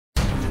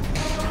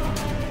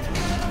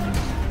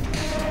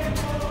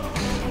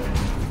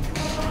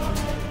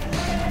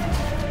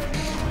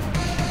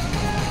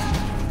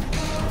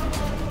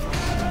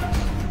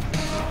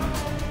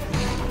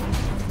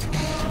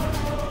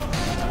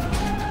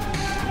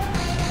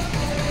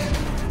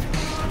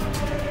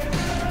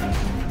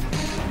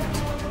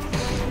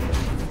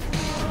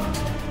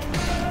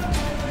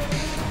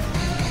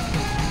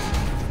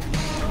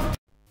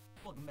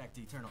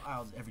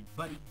How's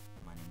everybody?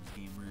 My name is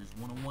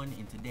Gamers101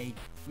 and today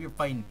we are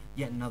fighting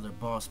yet another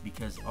boss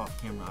because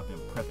off camera I've been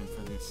prepping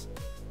for this.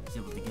 I was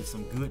able to get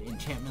some good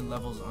enchantment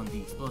levels on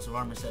the explosive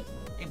armor set,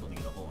 able to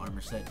get a whole armor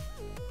set,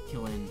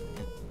 killing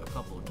a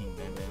couple of King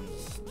Bam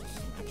Bams,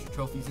 some extra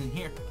trophies in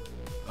here.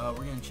 We're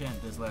gonna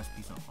enchant this last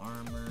piece of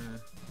armor.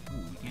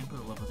 Ooh, we can't put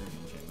a level 30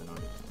 enchantment on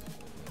it.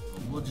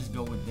 But we'll just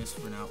go with this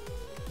for now.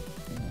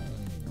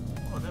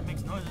 Oh, that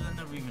makes noises, I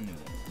never even knew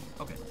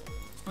that. Okay.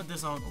 Put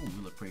this on. Ooh,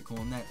 we look pretty cool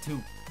in that too.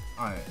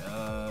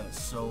 Alright,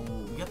 so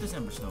we got this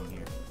Emberstone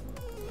here.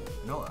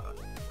 No,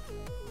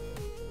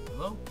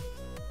 hello?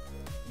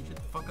 You shut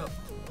the fuck up.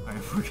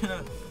 Alright,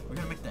 we're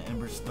gonna make the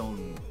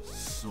Emberstone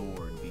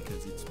sword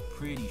because it's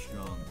pretty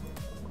strong.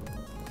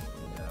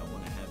 And I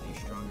wanna have a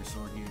stronger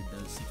sword here. It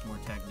does 6 more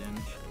attack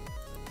damage.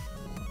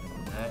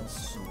 And that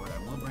sword,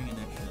 I will bring an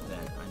extra of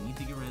that. I need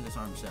to get rid of this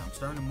armor set. I'm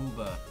starting to move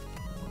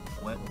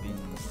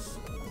weapons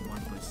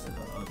one place to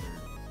the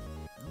other.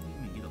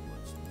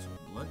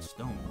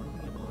 Bloodstone? Where do we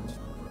get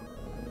bloodstone from?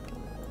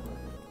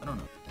 I don't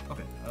know.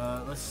 Okay,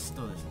 let's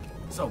do this.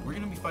 So, we're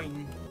gonna be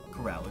fighting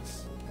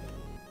CORALLUS.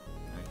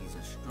 He's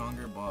a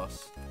stronger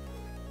boss,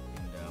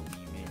 and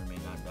we may or may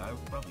not die.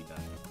 We'll probably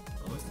die.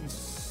 So let's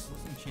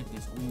enchant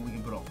this. Ooh, we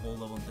can put a whole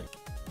level in there.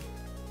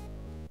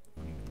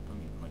 I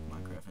don't even like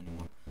Minecraft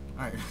anymore.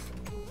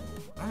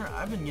 Alright.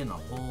 I've been getting a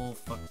whole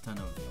fuck ton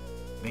of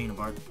Bane of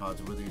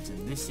Arthropods, whether it's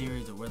in this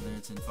series or whether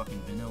it's in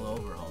fucking Vanilla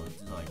Overhaul. It's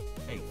just like,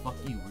 hey, fuck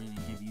you, we're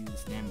gonna give you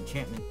this damn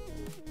enchantment.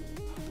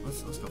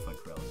 Let's go fight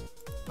CORALLUS.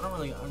 I don't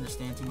really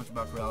understand too much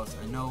about CORALLUS.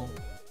 I know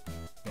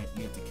that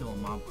you have to kill a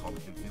mob called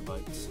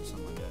amphibites or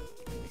something like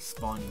that. And they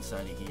spawn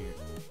inside of here.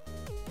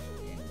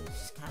 And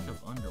it's kind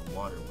of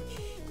underwater, which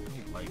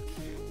I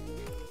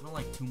don't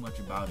like too much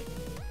about it.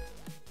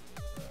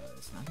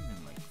 It's not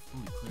even like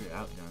fully cleared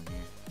out down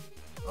here.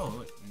 Oh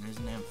look, and there's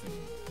an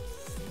amphibiite.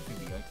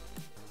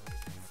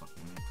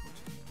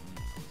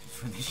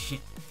 For this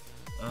shit.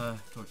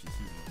 Torches,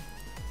 here we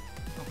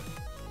go. Okay.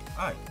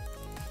 Alright.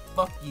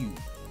 Fuck you.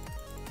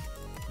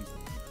 Please,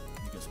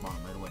 you can spawn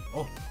him right away.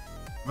 Oh!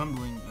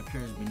 Rumbling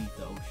occurs beneath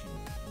the ocean.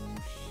 Oh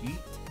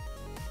shit.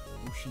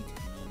 Oh shit,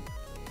 man.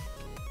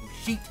 Oh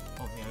shit!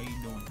 Oh hey, how you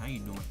doing? How you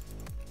doing?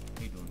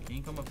 How you doing? Can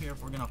you come up here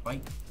if we're gonna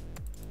fight?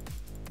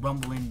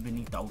 Rumbling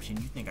beneath the ocean.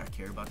 You think I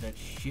care about that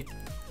shit? Can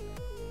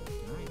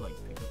I like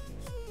pick up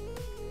these?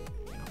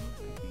 Yeah, I'm gonna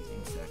pick these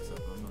insects up.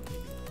 I don't know what they do.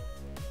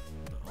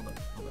 Hold up.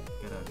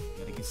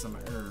 Gotta get some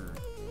air.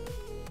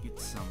 Get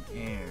some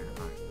air.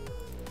 Alright.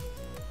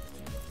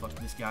 Fuck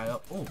this guy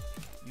up. Oh!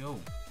 Yo!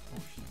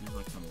 Oh shit, there's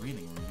like some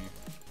breathing room here.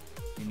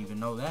 Didn't even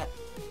know that.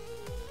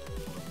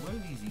 What are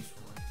these used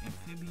for?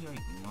 Amphibiite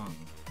lung.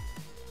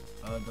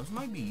 Those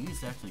might be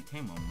used to actually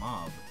tame a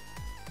mob.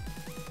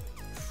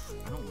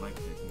 I don't like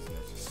that these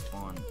guys just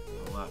spawn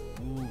a lot.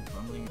 Ooh,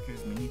 rumbling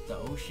occurs beneath the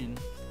ocean.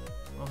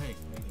 Oh hey,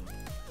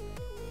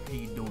 how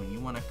you doing? You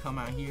wanna come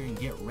out here and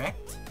get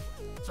wrecked?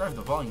 Sorry if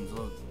the volume's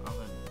low. I'll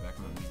have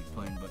background music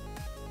playing, but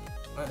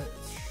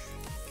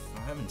I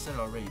haven't said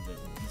already that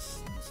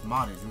this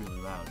mod is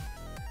really loud.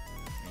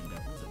 And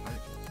what was it?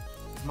 Pirate ship?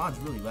 This mod's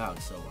really loud,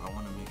 so I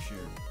want to make sure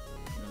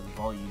the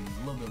volume is a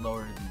little bit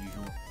lower than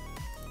usual,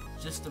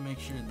 just to make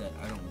sure that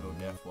I don't go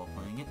deaf while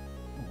playing it.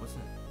 Oh, what's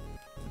that?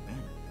 It's a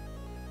banner.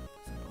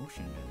 It's an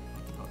ocean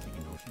banner. I'll take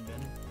an ocean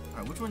banner. All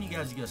right, which one of you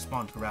guys are gonna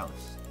spawn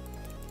CORALLUS?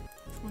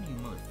 Which one of you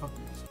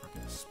motherfuckers are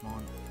gonna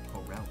spawn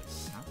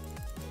CORALLUS? Huh?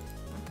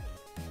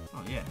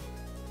 Oh yeah,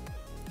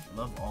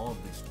 love all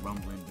of this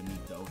rumbling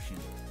beneath the ocean.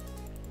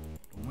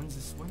 But when's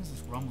this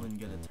rumbling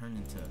gonna turn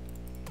into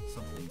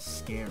something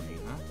scary,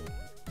 huh?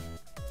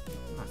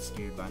 I'm not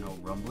scared by no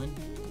rumbling.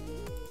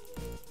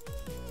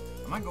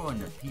 I might go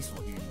into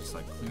peaceful here and just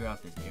like clear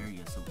out this area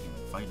so we can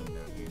fight them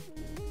down here.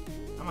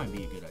 That might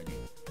be a good idea.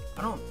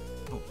 Oh,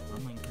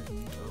 rumbling occurs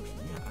beneath the ocean.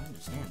 Yeah, I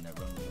understand that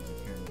rumbling is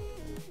occurring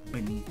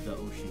beneath the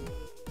ocean.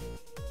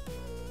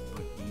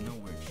 But do you know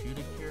where it should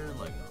occur?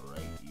 Like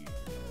right here.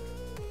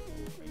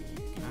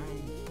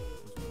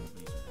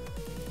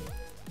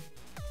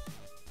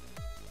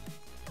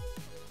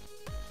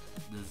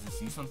 Does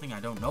this use something I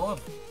don't know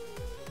of?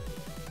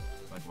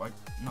 Like what?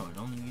 No, it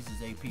only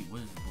uses AP.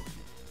 What is this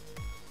bullshit?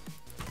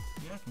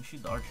 Yeah, I can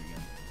shoot the archer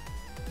gun.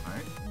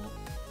 Alright, well,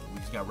 we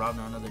just got robbed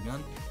on another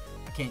gun.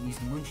 I can't use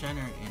the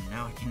moonshiner, and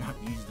now I cannot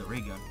use the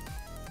ray gun.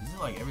 This is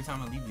like every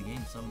time I leave the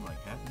game, something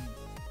like happens.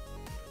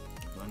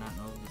 Do I not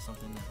know there's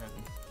something that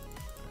happened?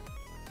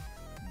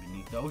 Right.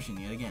 Beneath the ocean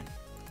yet again.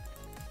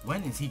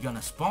 When is he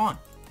gonna spawn?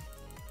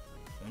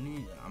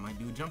 I might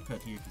do a jump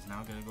cut here because now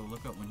I gotta go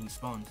look up when he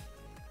spawns.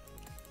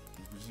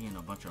 Because we're seeing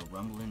a bunch of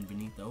rumbling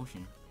beneath the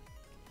ocean.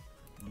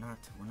 We're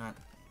not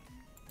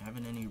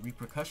having any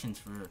repercussions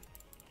for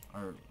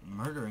our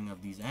murdering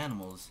of these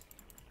animals.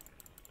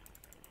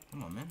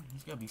 Come on, man.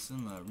 There's gotta be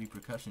some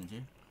repercussions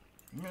here.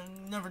 You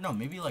never know.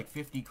 Maybe like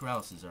 50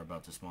 CORALLUSes are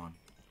about to spawn.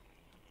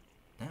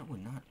 That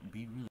would not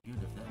be really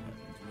good if that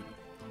happens, really.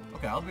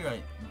 Okay, I'll be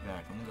right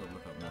back. I'm gonna go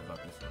look up more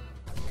about this.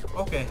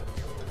 Okay.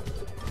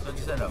 So I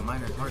just had a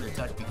minor heart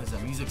attack because the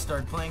music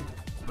started playing.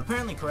 But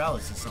apparently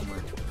CORALLUS is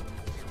somewhere.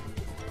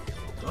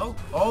 Oh,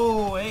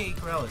 oh, hey,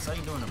 Coralllus, how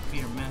you doing up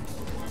here, man?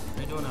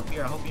 How you doing up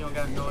here? I hope you don't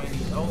got no any.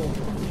 Oh,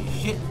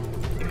 shit!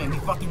 It made me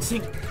fucking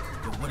sink.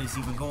 Yo, what is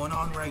even going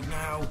on right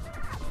now?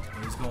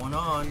 What is going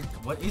on?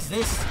 What is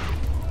this?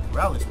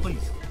 Coralllus,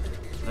 please,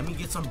 let me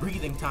get some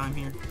breathing time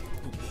here.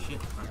 Oh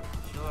shit! All right,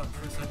 chill out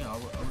for a second. I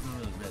wasn't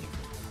really ready.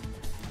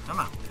 Time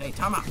out. Hey,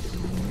 time out.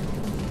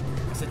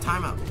 I said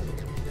time out.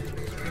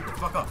 Get the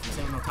fuck off. This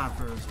ain't no time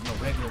for no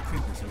regular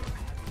creepers here.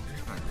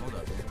 All right, hold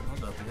up here.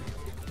 Hold up here.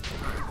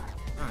 All right.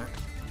 All right.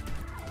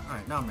 All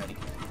right, now I'm ready.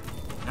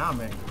 Now I'm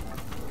ready.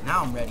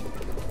 Now I'm ready.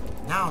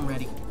 Now I'm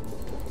ready.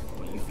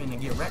 Well, you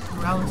finna get wrecked,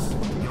 Coralllus?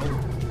 Yo,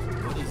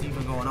 what is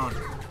even going on?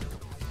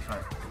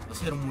 Alright, let's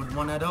hit him with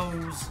one of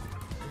those.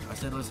 I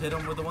said let's hit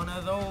him with one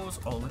of those.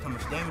 Oh, look how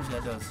much damage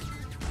that does.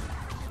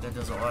 That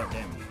does a lot of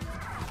damage.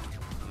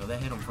 Yo, that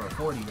hit him for a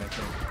 40 right there.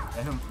 That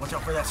hit him. Watch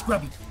out for that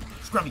scrubby.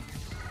 Scrubby.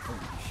 Holy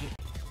shit.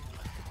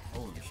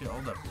 Holy shit,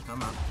 hold up.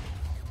 Come out.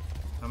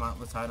 Come out.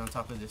 Let's hide on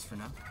top of this for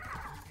now.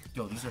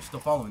 Yo, these are still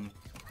following me.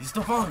 He's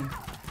still following me.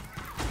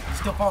 He's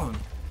still following me.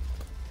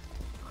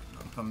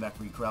 I'm coming back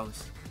for you,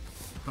 Coralllus.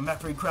 Come back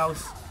for you,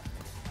 Coralllus.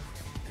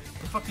 What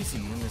the fuck is he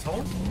in this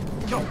hole?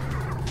 Yo,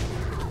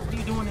 what are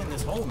you doing in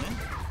this hole, man?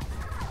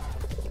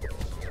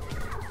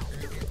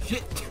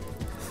 Shit.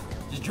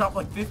 Just dropped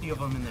like 50 of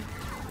them in there.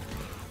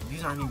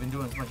 These aren't even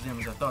doing as much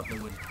damage as I thought they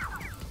would.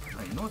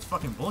 Alright, you know what's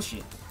fucking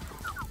bullshit?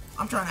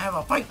 I'm trying to have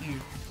a fight here.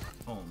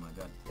 Oh my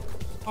god.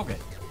 Okay.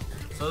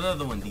 So the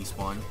other one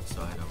despawned,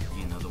 so I had to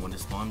get another one to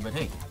spawn, but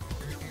hey.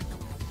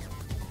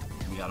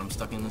 We got him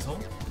stuck in this hole.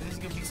 There's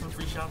gonna be some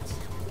free shots.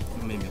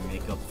 Maybe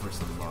make up for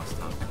some lost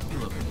time. Be a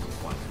little bit more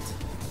quiet.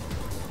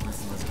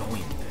 Let's go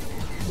in.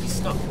 He's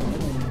stuck.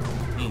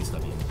 He ain't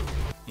stuck yet.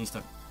 He ain't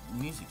stuck. The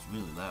music's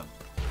really loud.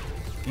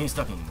 He ain't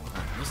stuck anymore.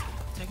 Alright, let's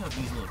take out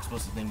these little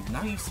explosive things.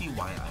 Now you see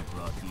why I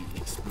brought the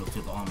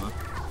explosive armor.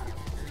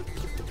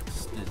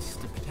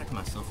 Just to protect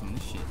myself from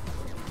this shit.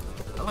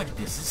 I like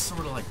this. This is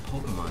sort of like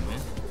Pokemon,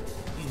 man.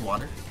 He's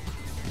water.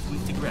 He's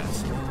weak to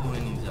grass. Oh,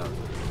 and he's out.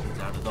 He's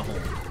out of the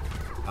hole.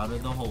 Out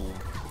of the hole.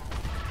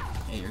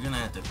 Hey, you're gonna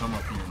have to come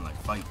up here and like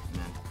fight,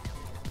 man.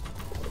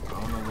 I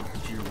don't know what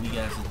your weak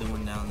ass is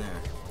doing down there.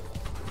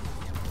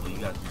 Well, you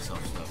got yourself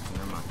stuck, so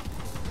never mind.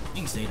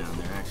 You can stay down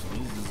there,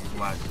 actually. This is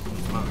why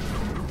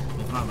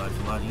it's my life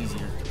a lot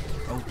easier.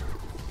 Oh,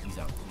 he's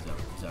out. He's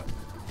out. He's out.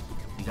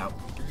 He's out.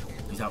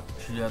 He's out.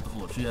 Shoot it at the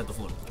floor. Shoot it at the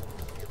floor.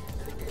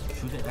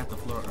 Shoot it at the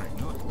floor. Alright,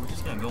 you know what? We're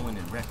just gonna go in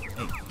and wreck.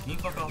 Hey, can you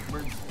fuck off,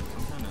 birds?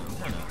 I'm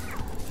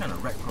trying to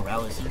wreck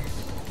Coralllus here.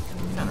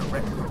 I'm trying to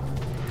wreck.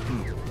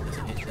 That's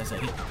a hit. That's a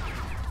hit.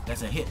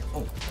 That's a hit.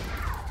 Oh,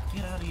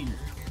 get out of here.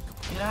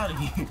 Get out of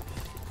here.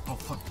 Oh,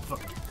 fuck.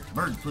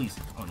 Bird, please.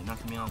 Oh, he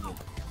knocked me out of the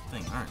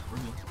thing. Alright, we're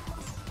good.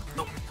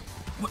 Nope.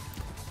 What?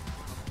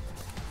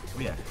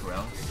 We at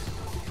Coralllus.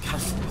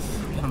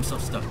 Got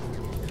himself stuck. Oh,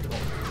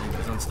 there he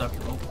goes unstuck.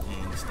 Oh,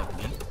 and he's stuck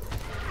again.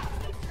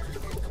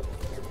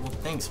 Well,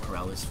 thanks,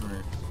 Coralllus,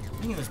 for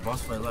making this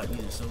boss fight a lot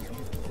easier. So,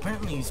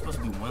 apparently he's supposed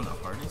to be one of the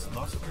hardest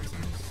boss fights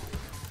in this.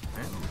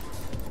 Apparently.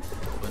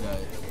 But,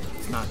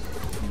 it's not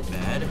too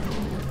bad.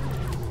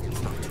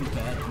 It's not too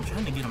bad. I'm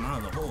trying to get him out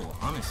of the hole.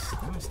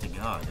 Honest to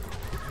God.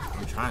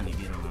 I'm trying to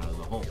get him out of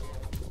the hole.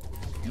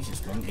 He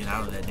just won't get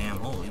out of that damn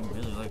hole. He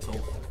really likes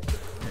holes.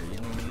 Here,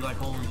 you like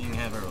holes, you can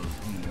have arrows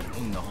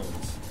in the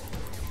holes.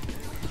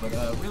 But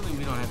really,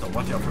 we don't have to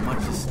watch out for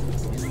much.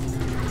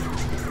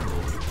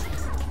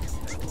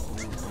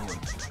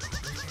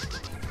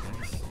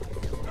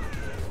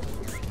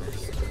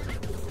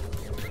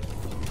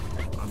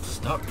 I'm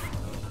stuck.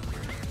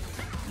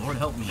 Lord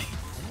help me.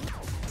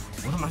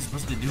 What am I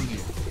supposed to do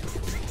here?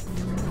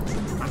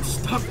 I'm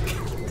stuck.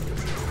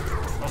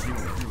 Oh, here we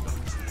go.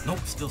 Nope,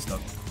 still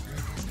stuck.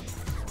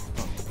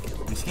 Oh,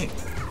 we escaped.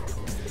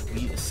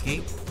 We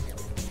escaped.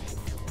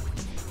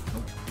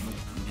 Nope, we're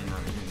getting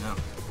out of here now.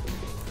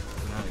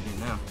 We're out of here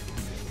now.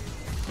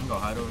 I'm gonna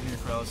hide over here,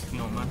 Coralllus, if you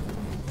don't mind.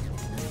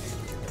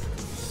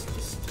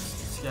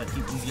 Just gotta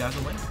keep these guys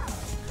away.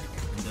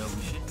 And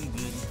we should be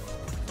good.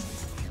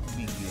 Should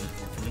be good,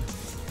 hopefully.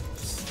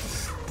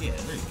 Yeah,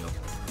 there you go.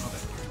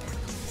 Okay.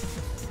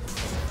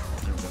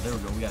 There we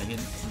go. We got a hit.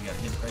 We got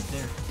a hit right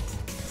there.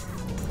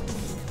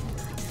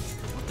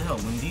 What the hell?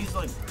 When these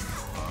like,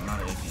 oh, I'm not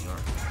an APR.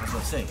 I was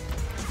gonna say,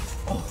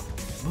 oh,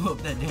 blew up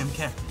that damn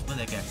cactus. What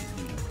that cactus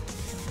do?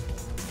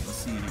 Let's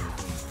see here.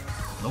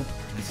 Nope.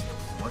 This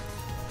what?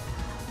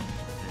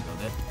 There you go.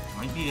 That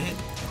might be a hit.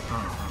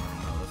 Oh,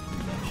 no, that's a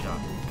pretty bad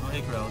shot. Oh,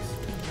 hey, Coralllus.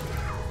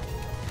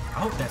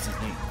 I hope that's his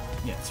name.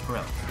 Yeah, it's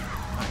Coralllus.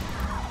 Alright.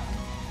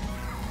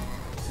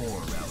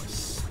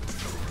 Coralllus.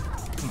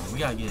 Come on, we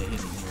gotta get a hit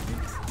in here,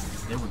 dude.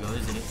 There we go.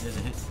 There's a hit. There's a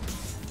hit.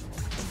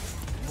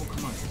 Oh,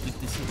 come on. Get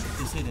this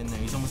hit in there.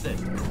 He's almost dead.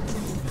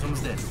 He's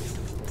almost dead. He's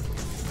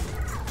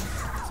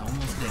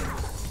almost dead.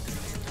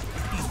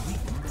 He's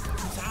weak.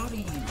 He's out of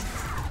here.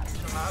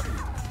 Get him out of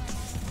here.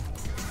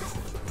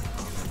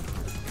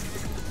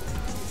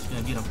 Just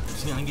gonna get him.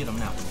 Just gonna get him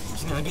now.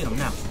 Just gonna get him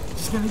now.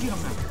 Just gonna get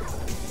him now.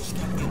 Just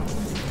gotta get him.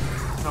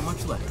 Not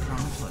much left. Not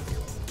much left.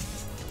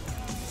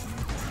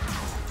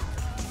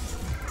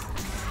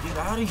 Get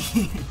out of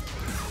here.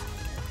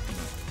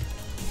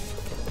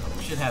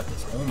 We should have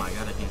this. Oh my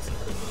god, I can't see.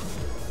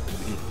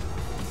 We did it.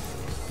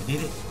 We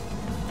did it.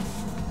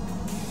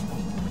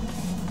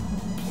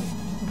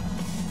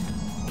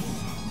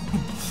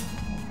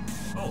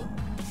 Oh.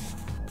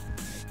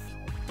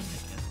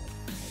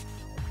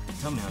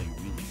 Tell me how you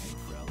really feel,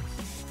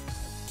 Coralllus.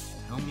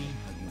 Tell me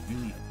how you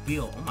really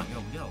feel. Oh my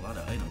god, we got a lot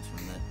of items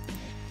from that.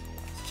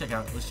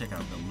 Let's check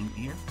out the loot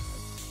here.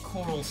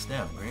 Coral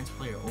staff grants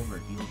player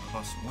overheal,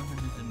 costs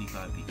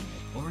 175p.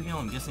 Overheal,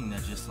 I'm guessing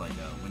that's just like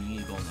when you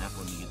get a golden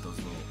apple and you get those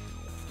little,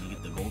 you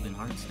get the golden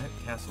hearts. That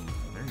castle is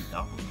very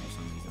doppel for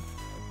some reason.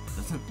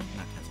 Doesn't,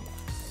 not castle,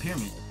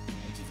 pyramid,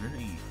 which is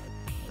very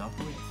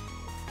doppel.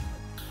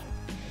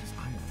 It's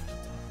iron.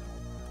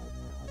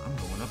 I'm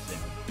going up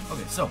there.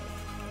 Okay, so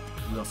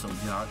we also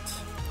got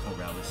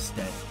Coralllus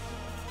stat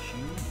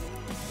shoe.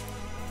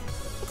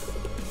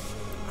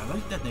 I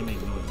like that they make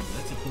noises.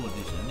 That's a cool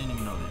addition. I didn't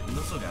even know that. We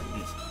also got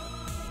this.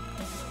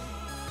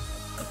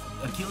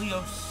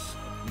 Achilles,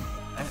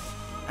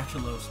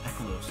 Achelos.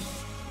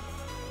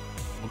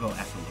 We'll go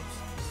Achelos.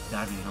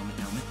 Diving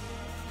helmet.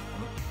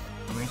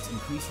 Grants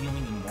increased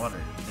healing in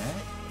water.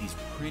 That is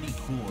pretty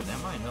cool.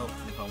 That might help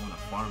if I want to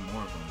farm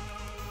more of them.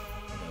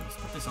 Let's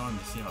put this on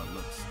to see how it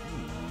looks.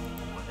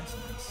 Ooh, that's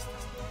nice.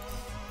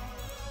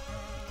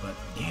 But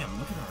damn,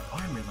 look at our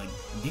armor. Like,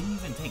 didn't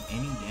even take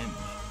any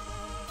damage.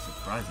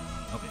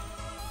 Surprisingly. Okay.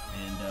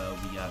 And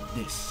we got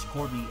this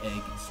Corby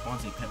egg.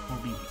 Spawns a pet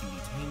Corby. It can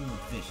be tamed with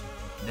fish.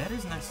 That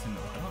is nice to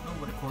know. I don't know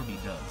what a Corby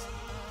does.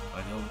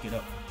 I gotta look it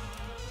up.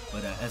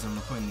 But as I'm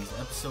recording these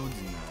episodes,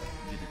 and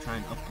I'm gonna try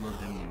and upload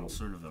them in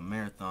sort of a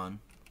marathon,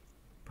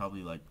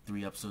 probably like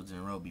 3 episodes in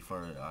a row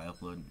before I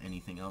upload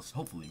anything else.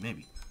 Hopefully,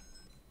 maybe.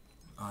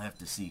 I'll have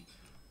to see.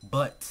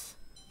 But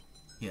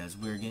yeah, as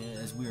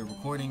we're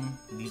recording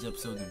these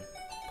episodes and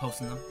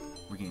posting them,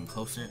 we're getting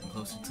closer and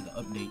closer to the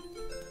update.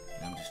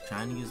 And I'm just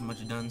trying to get as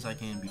much done as I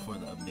can before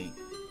the update.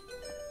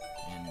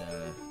 And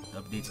the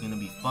update's gonna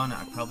be fun.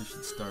 I probably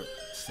should start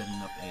setting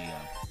up a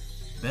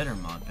better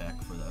mod pack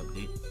for the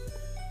update.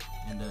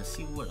 And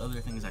see what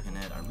other things I can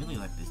add. I really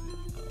like this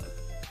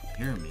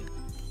pyramid.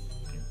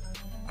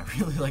 I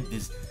really like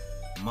this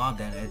mod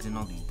that adds in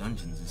all these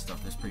dungeons and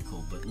stuff. That's pretty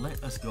cool. But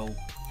let us go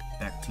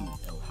back to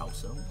El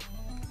Hauso.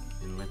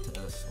 And let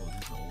us, oh,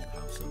 this is the old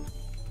Hauso.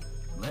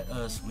 Let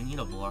us, we need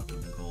a block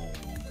of gold.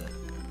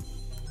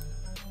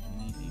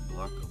 We need a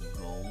block of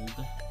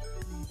gold.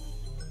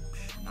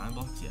 9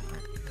 blocks? Yeah,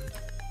 alright.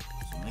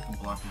 So make a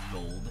block of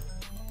gold.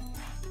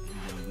 And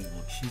then we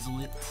will chisel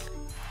it.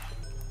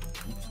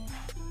 Oops.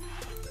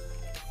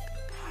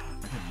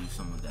 I could use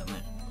some of that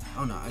lamp.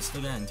 Oh no, I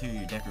still got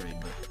interior decorate,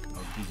 but I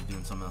was busy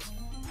doing something else.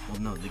 Well,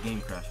 no, the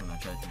game crashed when I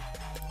tried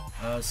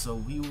to. So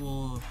we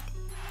will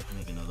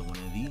make another one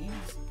of these.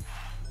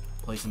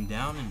 Place them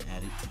down and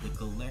add it to the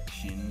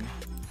collection.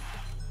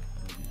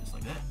 We'll do this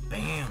like that.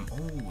 Bam!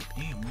 Oh,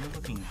 damn, we're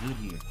looking good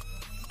here.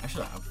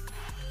 Actually,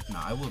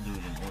 I will do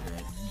it in order.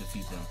 I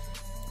defeat them.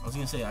 I was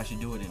gonna say I should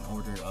do it in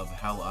order of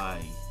how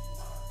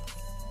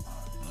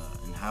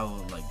and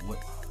how, like, what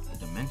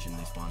dimension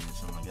they spawn in or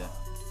something like that.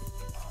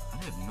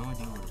 I have no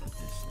idea where to put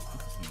this. Let's put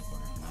this in the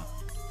corner for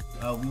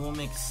now. We will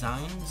make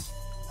signs,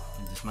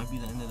 and this might be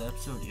the end of the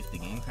episode if the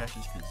game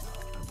crashes, because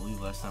I believe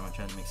last time I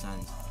tried to make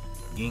signs,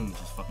 the game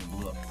just fucking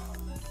blew up.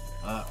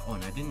 Oh,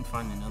 and I didn't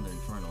find another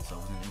Infernal, so I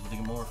wasn't able to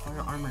get more fire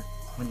armor.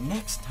 But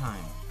next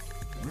time,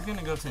 we're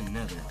gonna go to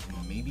Nether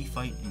and maybe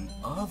fight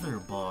another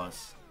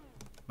boss.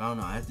 But I don't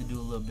know, I have to do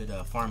a little bit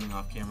of farming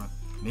off camera.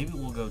 Maybe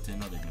we'll go to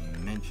another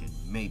dimension,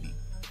 maybe.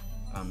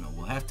 I don't know,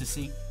 we'll have to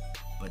see.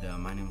 But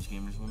my name is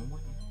Gamers101,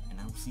 and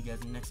I will see you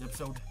guys in the next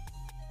episode.